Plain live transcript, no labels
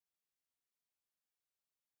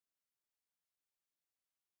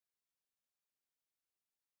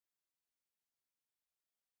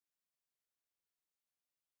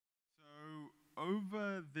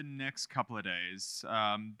over the next couple of days,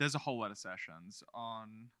 there's a whole lot of sessions on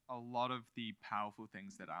a lot of the powerful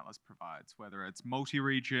things that Atlas provides, whether it's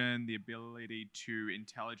multi-region, the ability to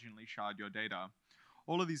intelligently shard your data.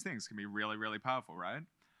 All of these things can be really, really powerful, right?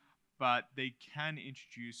 But they can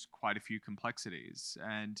introduce quite a few complexities.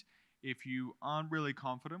 And if you aren't really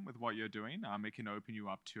confident with what you're doing, it can open you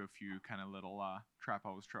up to a few kind of little trap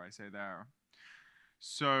holes, try I say there.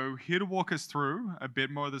 So here to walk us through a bit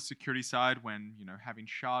more of the security side when, having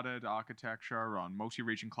sharded architecture on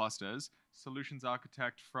multi-region clusters, solutions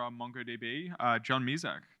architect from MongoDB, John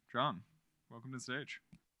Mizek. John, welcome to the stage.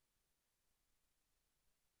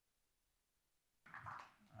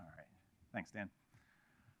 All right, thanks, Dan.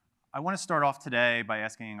 I want to start off today by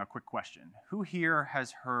asking a quick question. Who here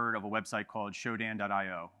has heard of a website called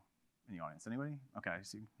showdan.io in the audience? Anybody? Okay, I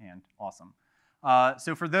see hand, awesome.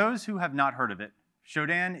 So for those who have not heard of it,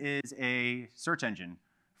 Showdan is a search engine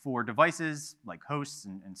for devices like hosts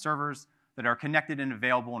and servers that are connected and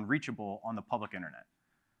available and reachable on the public internet.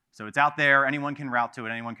 So it's out there, anyone can route to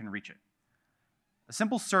it, anyone can reach it. A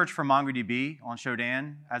simple search for MongoDB on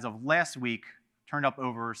Showdan, as of last week, turned up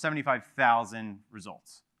over 75,000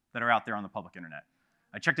 results that are out there on the public internet.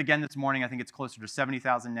 I checked again this morning, I think it's closer to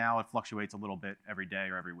 70,000 now. It fluctuates a little bit every day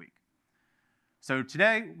or every week. So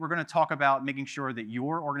today, we're going to talk about making sure that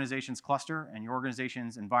your organization's cluster and your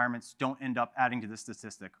organization's environments don't end up adding to this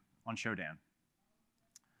statistic on Showdan.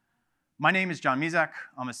 My name is John Mizek.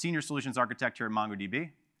 I'm a senior solutions architect here at MongoDB.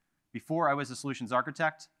 Before I was a solutions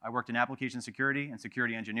architect, I worked in application security and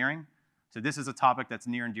security engineering. So this is a topic that's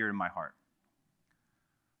near and dear to my heart.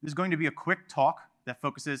 This is going to be a quick talk that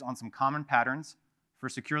focuses on some common patterns for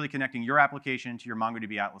securely connecting your application to your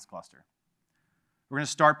MongoDB Atlas cluster. We're going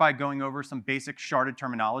to start by going over some basic sharded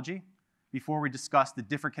terminology before we discuss the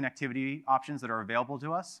different connectivity options that are available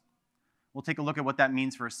to us. We'll take a look at what that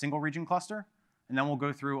means for a single region cluster, and then we'll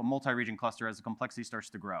go through a multi-region cluster as the complexity starts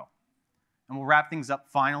to grow. And we'll wrap things up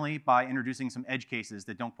finally by introducing some edge cases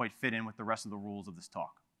that don't quite fit in with the rest of the rules of this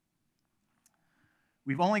talk.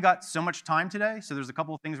 We've only got so much time today, so there's a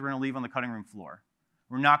couple of things we're going to leave on the cutting room floor.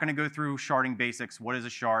 We're not going to go through sharding basics, what is a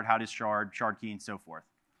shard, how does shard key, and so forth.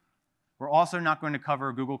 We're also not going to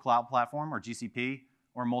cover Google Cloud Platform, or GCP,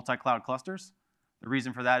 or multi-cloud clusters. The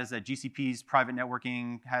reason for that is that GCP's private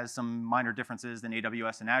networking has some minor differences than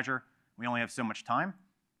AWS and Azure. We only have so much time.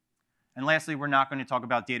 And lastly, we're not going to talk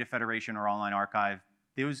about data federation or online archive.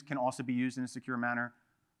 Those can also be used in a secure manner,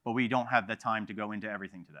 but we don't have the time to go into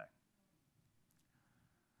everything today.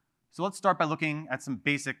 So let's start by looking at some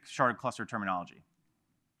basic sharded cluster terminology.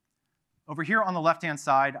 Over here on the left-hand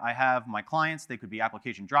side, I have my clients. They could be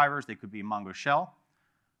application drivers. They could be Mongo shell.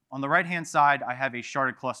 On the right-hand side, I have a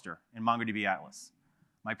sharded cluster in MongoDB Atlas.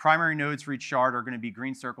 My primary nodes for each shard are going to be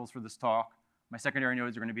green circles for this talk. My secondary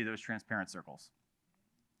nodes are going to be those transparent circles.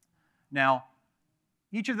 Now,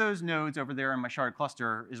 each of those nodes over there in my sharded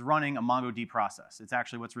cluster is running a MongoDB process. It's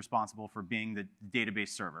actually what's responsible for being the database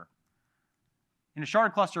server. In a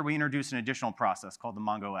sharded cluster, we introduce an additional process called the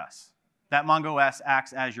MongoS. That MongoS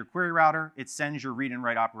acts as your query router. It sends your read and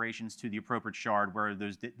write operations to the appropriate shard where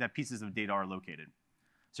that pieces of data are located.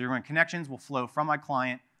 So your connections will flow from my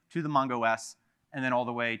client to the MongoS and then all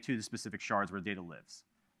the way to the specific shards where data lives.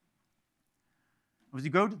 As you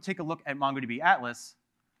go to take a look at MongoDB Atlas,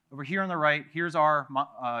 over here on the right, here's our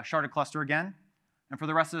sharded cluster again. And for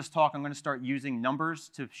the rest of this talk, I'm going to start using numbers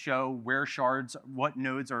to show where shards, what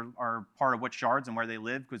nodes are part of what shards and where they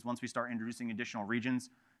live, because once we start introducing additional regions,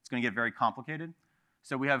 it's going to get very complicated.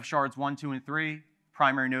 So we have shards 1, 2, and 3.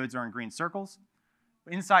 Primary nodes are in green circles.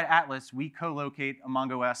 Inside Atlas, we co-locate a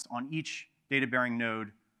MongoS on each data-bearing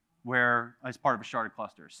node as part of a sharded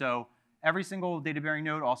cluster. So every single data-bearing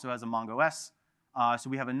node also has a MongoS. So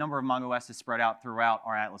we have a number of MongoSs spread out throughout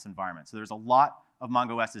our Atlas environment. So there's a lot of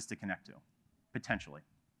MongoSs to connect to, potentially.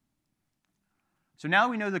 So now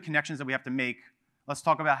we know the connections that we have to make. Let's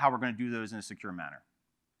talk about how we're going to do those in a secure manner.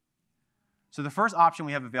 So the first option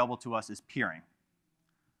we have available to us is peering.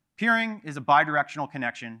 Peering is a bidirectional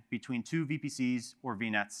connection between two VPCs or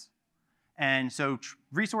VNets. And so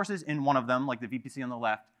resources in one of them, like the VPC on the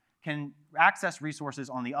left, can access resources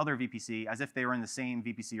on the other VPC as if they were in the same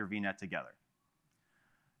VPC or VNet together.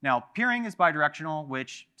 Now, peering is bidirectional,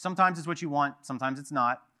 which sometimes is what you want, sometimes it's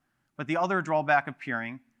not. But the other drawback of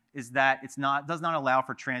peering is that it does not allow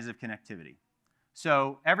for transitive connectivity.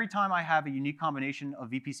 So every time I have a unique combination of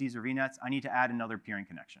VPCs or VNets, I need to add another peering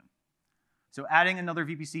connection. So adding another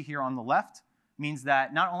VPC here on the left means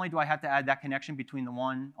that not only do I have to add that connection between the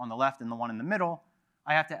one on the left and the one in the middle,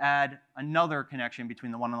 I have to add another connection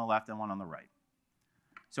between the one on the left and one on the right.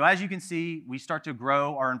 So as you can see, we start to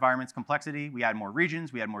grow our environment's complexity. We add more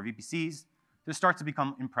regions, we add more VPCs. this starts to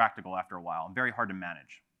become impractical after a while and very hard to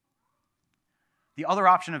manage. The other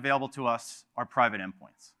option available to us are private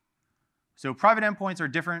endpoints. So private endpoints are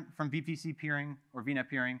different from VPC peering or VNet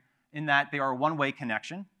peering in that they are a one-way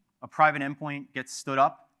connection. A private endpoint gets stood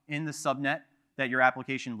up in the subnet that your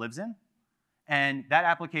application lives in, and that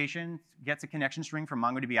application gets a connection string from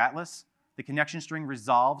MongoDB Atlas. The connection string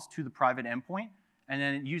resolves to the private endpoint, and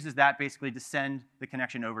then it uses that basically to send the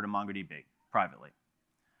connection over to MongoDB privately.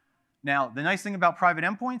 Now, the nice thing about private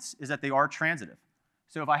endpoints is that they are transitive.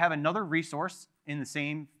 So if I have another resource in the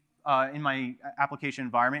same, in my application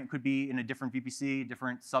environment, it could be in a different VPC,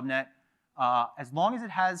 different subnet, as long as it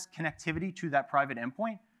has connectivity to that private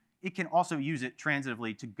endpoint, it can also use it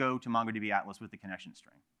transitively to go to MongoDB Atlas with the connection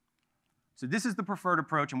string. So this is the preferred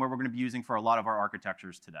approach and what we're going to be using for a lot of our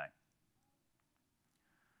architectures today.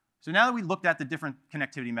 So now that we looked at the different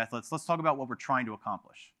connectivity methods, let's talk about what we're trying to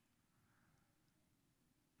accomplish.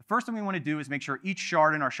 The first thing we want to do is make sure each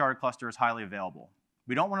shard in our sharded cluster is highly available.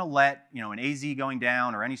 We don't want to let an AZ going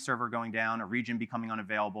down or any server going down, a region becoming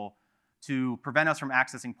unavailable to prevent us from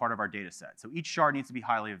accessing part of our data set. So each shard needs to be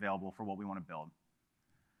highly available for what we want to build.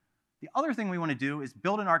 The other thing we want to do is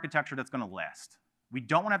build an architecture that's going to last. We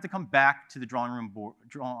don't want to have to come back to the drawing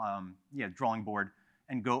board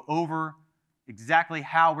and go over exactly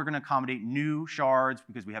how we're going to accommodate new shards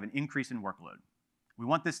because we have an increase in workload. We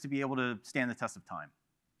want this to be able to stand the test of time.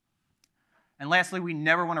 And lastly, we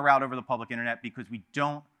never want to route over the public internet because we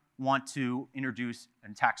don't want to introduce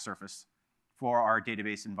an attack surface for our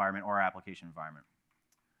database environment or our application environment,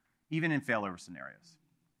 even in failover scenarios.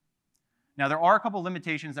 Now, there are a couple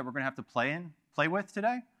limitations that we're going to have to play with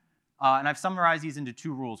today, and I've summarized these into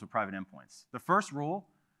 2 rules with private endpoints. The first rule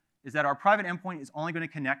is that our private endpoint is only going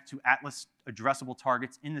to connect to Atlas addressable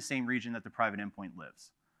targets in the same region that the private endpoint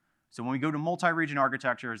lives. So when we go to multi-region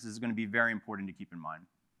architectures, this is going to be very important to keep in mind.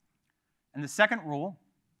 And the second rule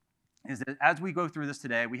is that as we go through this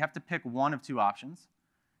today, we have to pick one of 2 options.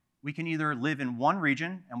 We can either live in one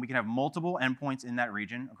region, and we can have multiple endpoints in that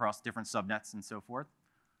region across different subnets and so forth,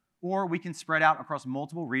 or we can spread out across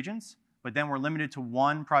multiple regions, but then we're limited to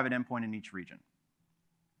one private endpoint in each region.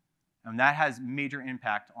 And that has major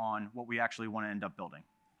impact on what we actually want to end up building.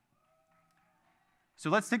 So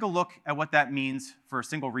let's take a look at what that means for a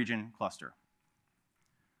single region cluster.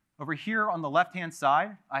 Over here on the left-hand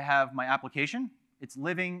side, I have my application.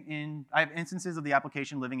 I have instances of the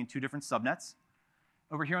application living in 2 different subnets.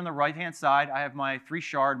 Over here on the right-hand side, I have my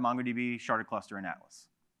 3-shard MongoDB sharded cluster in Atlas.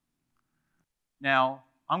 Now,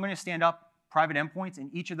 I'm going to stand up private endpoints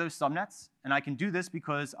in each of those subnets, and I can do this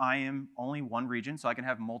because I am only one region, so I can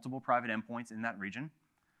have multiple private endpoints in that region.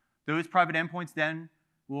 Those private endpoints then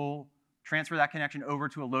will transfer that connection over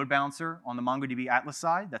to a load balancer on the MongoDB Atlas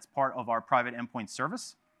side. That's part of our private endpoint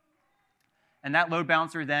service. And that load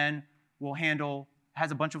balancer then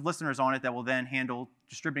has a bunch of listeners on it that will then handle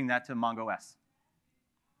distributing that to MongoS.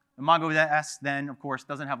 The MongoS then, of course,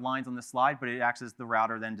 doesn't have lines on this slide, but it acts as the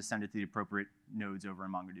router then to send it to the appropriate nodes over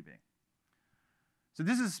in MongoDB. So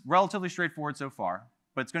this is relatively straightforward so far,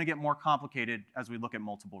 but it's going to get more complicated as we look at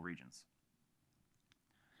multiple regions.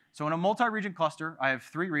 So in a multi-region cluster, I have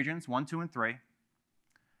 3 regions, 1, 2, and 3.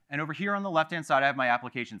 And over here on the left-hand side, I have my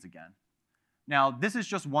applications again. Now, this is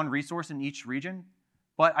just one resource in each region,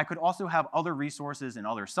 but I could also have other resources in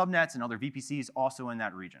other subnets and other VPCs also in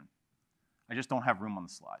that region. I just don't have room on the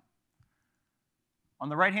slide. On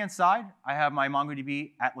the right-hand side, I have my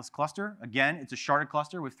MongoDB Atlas cluster. Again, it's a sharded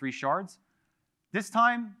cluster with 3 shards. This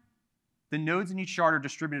time, the nodes in each shard are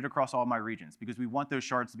distributed across all my regions because we want those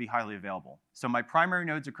shards to be highly available. So my primary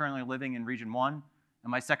nodes are currently living in region 1,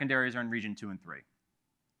 and my secondaries are in region 2 and 3.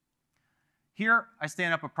 Here, I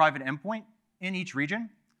stand up a private endpoint in each region.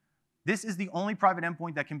 This is the only private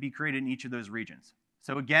endpoint that can be created in each of those regions.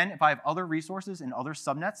 So again, if I have other resources in other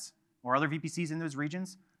subnets or other VPCs in those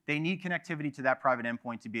regions, they need connectivity to that private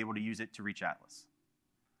endpoint to be able to use it to reach Atlas.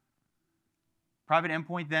 Private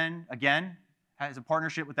endpoint then, again, has a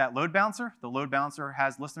partnership with that load balancer. The load balancer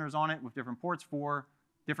has listeners on it with different ports for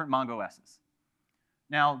different MongoS's.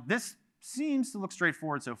 Now, this seems to look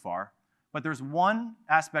straightforward so far, but there's one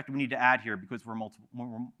aspect we need to add here because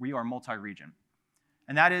we are multi-region.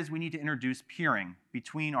 And that is we need to introduce peering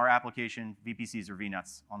between our application VPCs or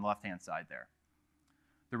VNets on the left-hand side there.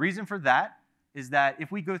 The reason for that is that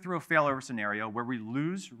if we go through a failover scenario where we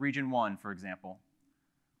lose region 1, for example,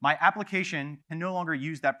 my application can no longer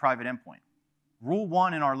use that private endpoint. Rule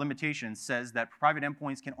 1 in our limitations says that private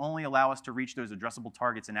endpoints can only allow us to reach those addressable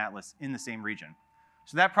targets in Atlas in the same region.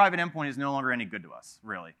 So that private endpoint is no longer any good to us,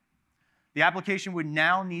 really. The application would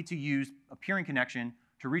now need to use a peering connection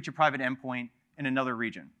to reach a private endpoint in another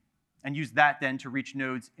region, and use that then to reach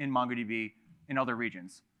nodes in MongoDB in other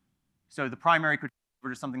regions. So the primary could go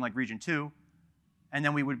to something like region 2, and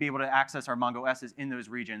then we would be able to access our Mongo S's in those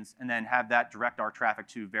regions and then have that direct our traffic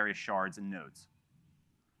to various shards and nodes.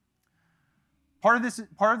 Part of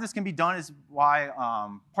this can be done is why,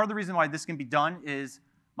 part of the reason why this can be done is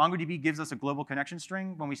MongoDB gives us a global connection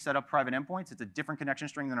string when we set up private endpoints. It's a different connection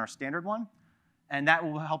string than our standard one. And that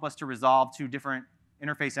will help us to resolve two different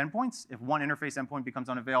interface endpoints. If one interface endpoint becomes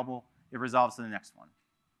unavailable, it resolves to the next one.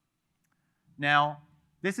 Now,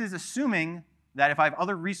 this is assuming that if I have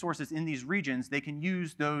other resources in these regions, they can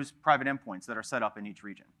use those private endpoints that are set up in each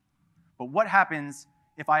region. But what happens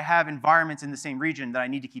if I have environments in the same region that I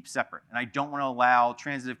need to keep separate, and I don't want to allow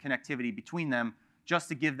transitive connectivity between them just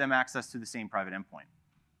to give them access to the same private endpoint?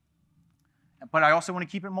 But I also want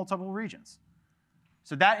to keep it in multiple regions.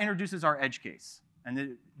 So that introduces our edge case.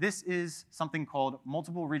 And this is something called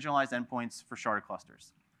multiple regionalized endpoints for sharded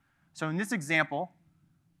clusters. So in this example,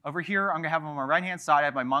 over here, I'm going to have on my right-hand side, I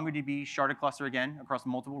have my MongoDB sharded cluster again across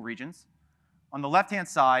multiple regions. On the left-hand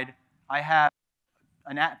side, I have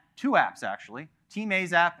two apps, actually, Team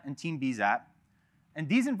A's app and Team B's app. And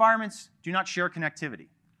these environments do not share connectivity.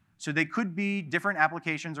 So they could be different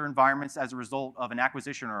applications or environments as a result of an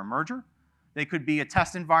acquisition or a merger. They could be a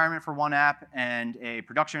test environment for one app and a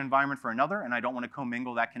production environment for another, and I don't want to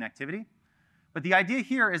commingle that connectivity. But the idea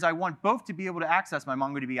here is I want both to be able to access my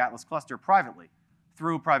MongoDB Atlas cluster privately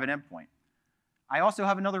through a private endpoint. I also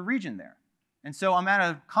have another region there. And so I'm at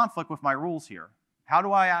a conflict with my rules here. How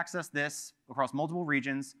do I access this across multiple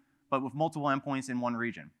regions, but with multiple endpoints in one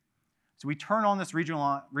region? So we turn on this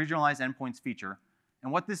regionalized endpoints feature.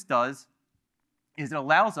 And what this does is it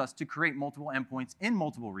allows us to create multiple endpoints in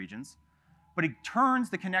multiple regions, but it turns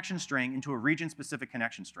the connection string into a region-specific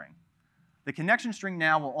connection string. The connection string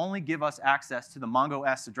now will only give us access to the Mongo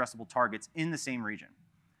S addressable targets in the same region.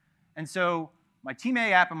 And so my Team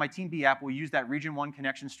A app and my Team B app will use that region 1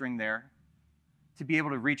 connection string there to be able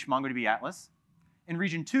to reach MongoDB Atlas. In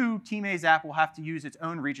region 2, Team A's app will have to use its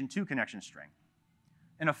own region 2 connection string.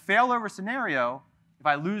 In a failover scenario, if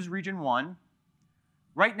I lose region 1,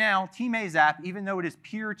 right now, Team A's app, even though it is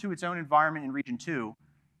peer to its own environment in region 2,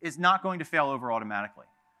 is not going to fail over automatically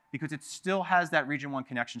because it still has that region 1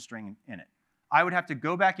 connection string in it. I would have to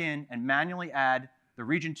go back in and manually add the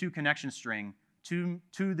region 2 connection string to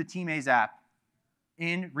the Team A's app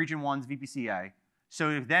in region 1's VPCA, so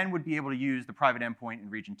it then would be able to use the private endpoint in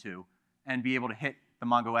region 2 and be able to hit the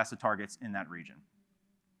Mongo S targets in that region.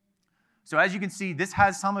 So as you can see, this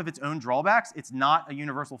has some of its own drawbacks. It's not a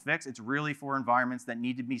universal fix. It's really for environments that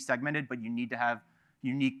need to be segmented, but you need to have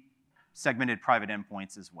unique segmented private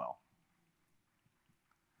endpoints as well.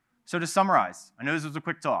 So to summarize, I know this was a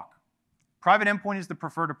quick talk. Private endpoint is the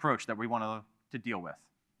preferred approach that we want to deal with.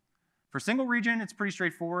 For single region, it's pretty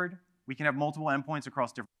straightforward. We can have multiple endpoints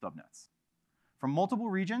across different subnets. For multiple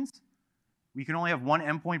regions, we can only have one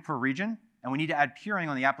endpoint per region, and we need to add peering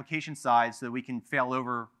on the application side so that we can fail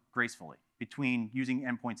over gracefully between using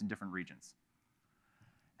endpoints in different regions.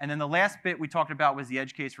 And then the last bit we talked about was the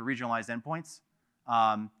edge case for regionalized endpoints.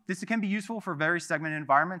 This can be useful for very segmented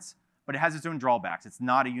environments, but it has its own drawbacks. It's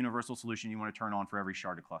not a universal solution you want to turn on for every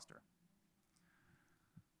sharded cluster.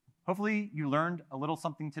 Hopefully you learned a little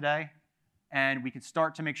something today, and we can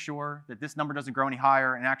start to make sure that this number doesn't grow any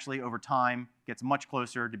higher and actually over time gets much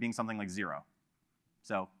closer to being something like 0.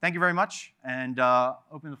 So thank you very much, and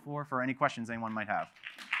open the floor for any questions anyone might have.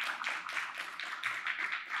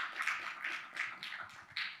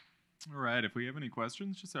 All right, if we have any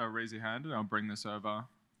questions, just raise your hand and I'll bring this over.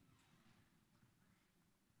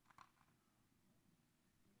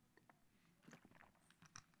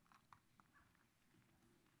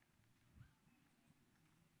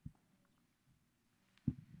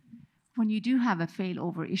 When you do have a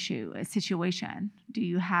failover issue, a situation, do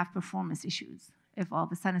you have performance issues? If all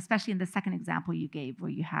of a sudden, especially in the second example you gave,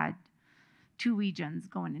 where you had 2 regions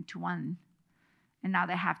going into one, and now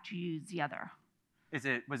they have to use the other. Was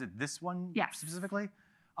it this one specifically?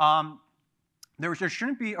 There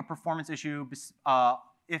shouldn't be a performance issue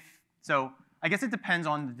so I guess it depends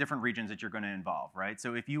on the different regions that you're going to involve, right?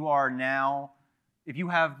 So if you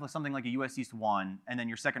have something like a US East 1, and then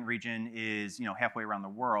your second region is halfway around the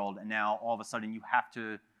world, and now all of a sudden you have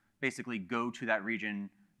to basically go to that region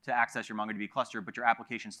to access your MongoDB cluster, but your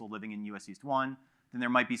application's still living in US East 1, then there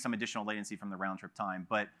might be some additional latency from the round trip time.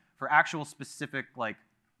 But for actual specific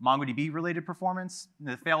MongoDB-related performance,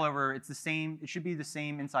 the failover, it's the same. It should be the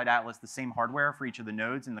same inside Atlas, the same hardware for each of the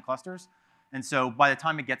nodes in the clusters. And so by the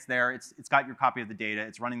time it gets there, it's got your copy of the data.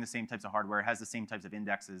 It's running the same types of hardware. It has the same types of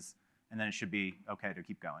indexes. And then it should be OK to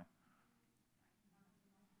keep going.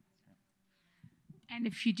 And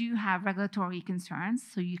if you do have regulatory concerns,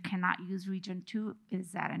 so you cannot use region 2,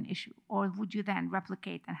 is that an issue? Or would you then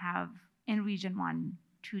replicate and have in region 1,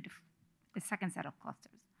 a second set of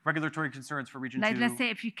clusters? Regulatory concerns for region Like, 2. let's say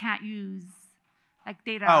if you can't use like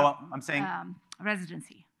data I'm saying.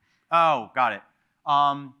 residency. Oh, got it.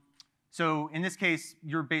 So in this case,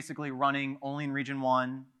 you're basically running only in region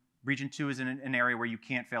 1. Region 2 is in an area where you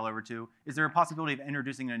can't fail over to. Is there a possibility of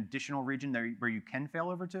introducing an additional region there where you can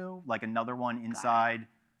fail over to, like another one inside,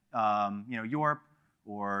 Europe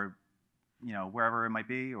or wherever it might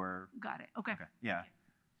be, or? Got it. Okay. Okay. Yeah.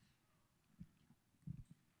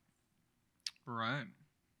 Right.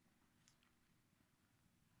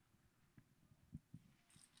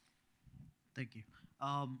 Thank you.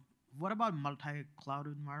 What about multi-cloud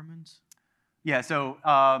environments? Yeah, so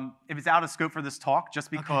if it's out of scope for this talk,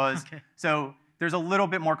 just because, Okay. so there's a little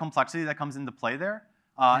bit more complexity that comes into play there.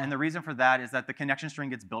 And the reason for that is that the connection string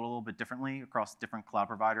gets built a little bit differently across different cloud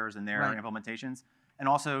providers and their implementations. And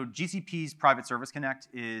also, GCP's Private Service Connect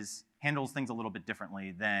handles things a little bit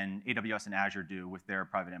differently than AWS and Azure do with their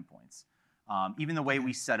private endpoints. Even the way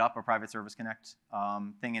we set up a Private Service Connect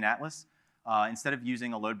thing in Atlas, instead of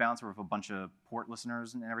using a load balancer with a bunch of port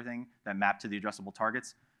listeners and everything that map to the addressable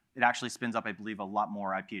targets, it actually spins up, I believe, a lot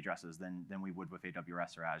more IP addresses than we would with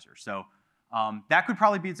AWS or Azure. So that could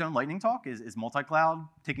probably be its own lightning talk, is multi-cloud,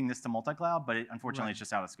 taking this to multi-cloud, but unfortunately, it's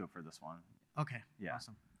just out of scope for this one. Okay, Yeah.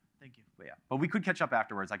 awesome. Thank you. But we could catch up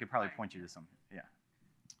afterwards. I could probably point you to some,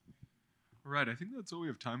 Right, I think that's all we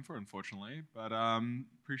have time for, unfortunately. But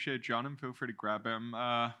appreciate John, and feel free to grab him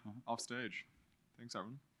off stage. Thanks,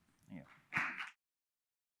 everyone. Yeah.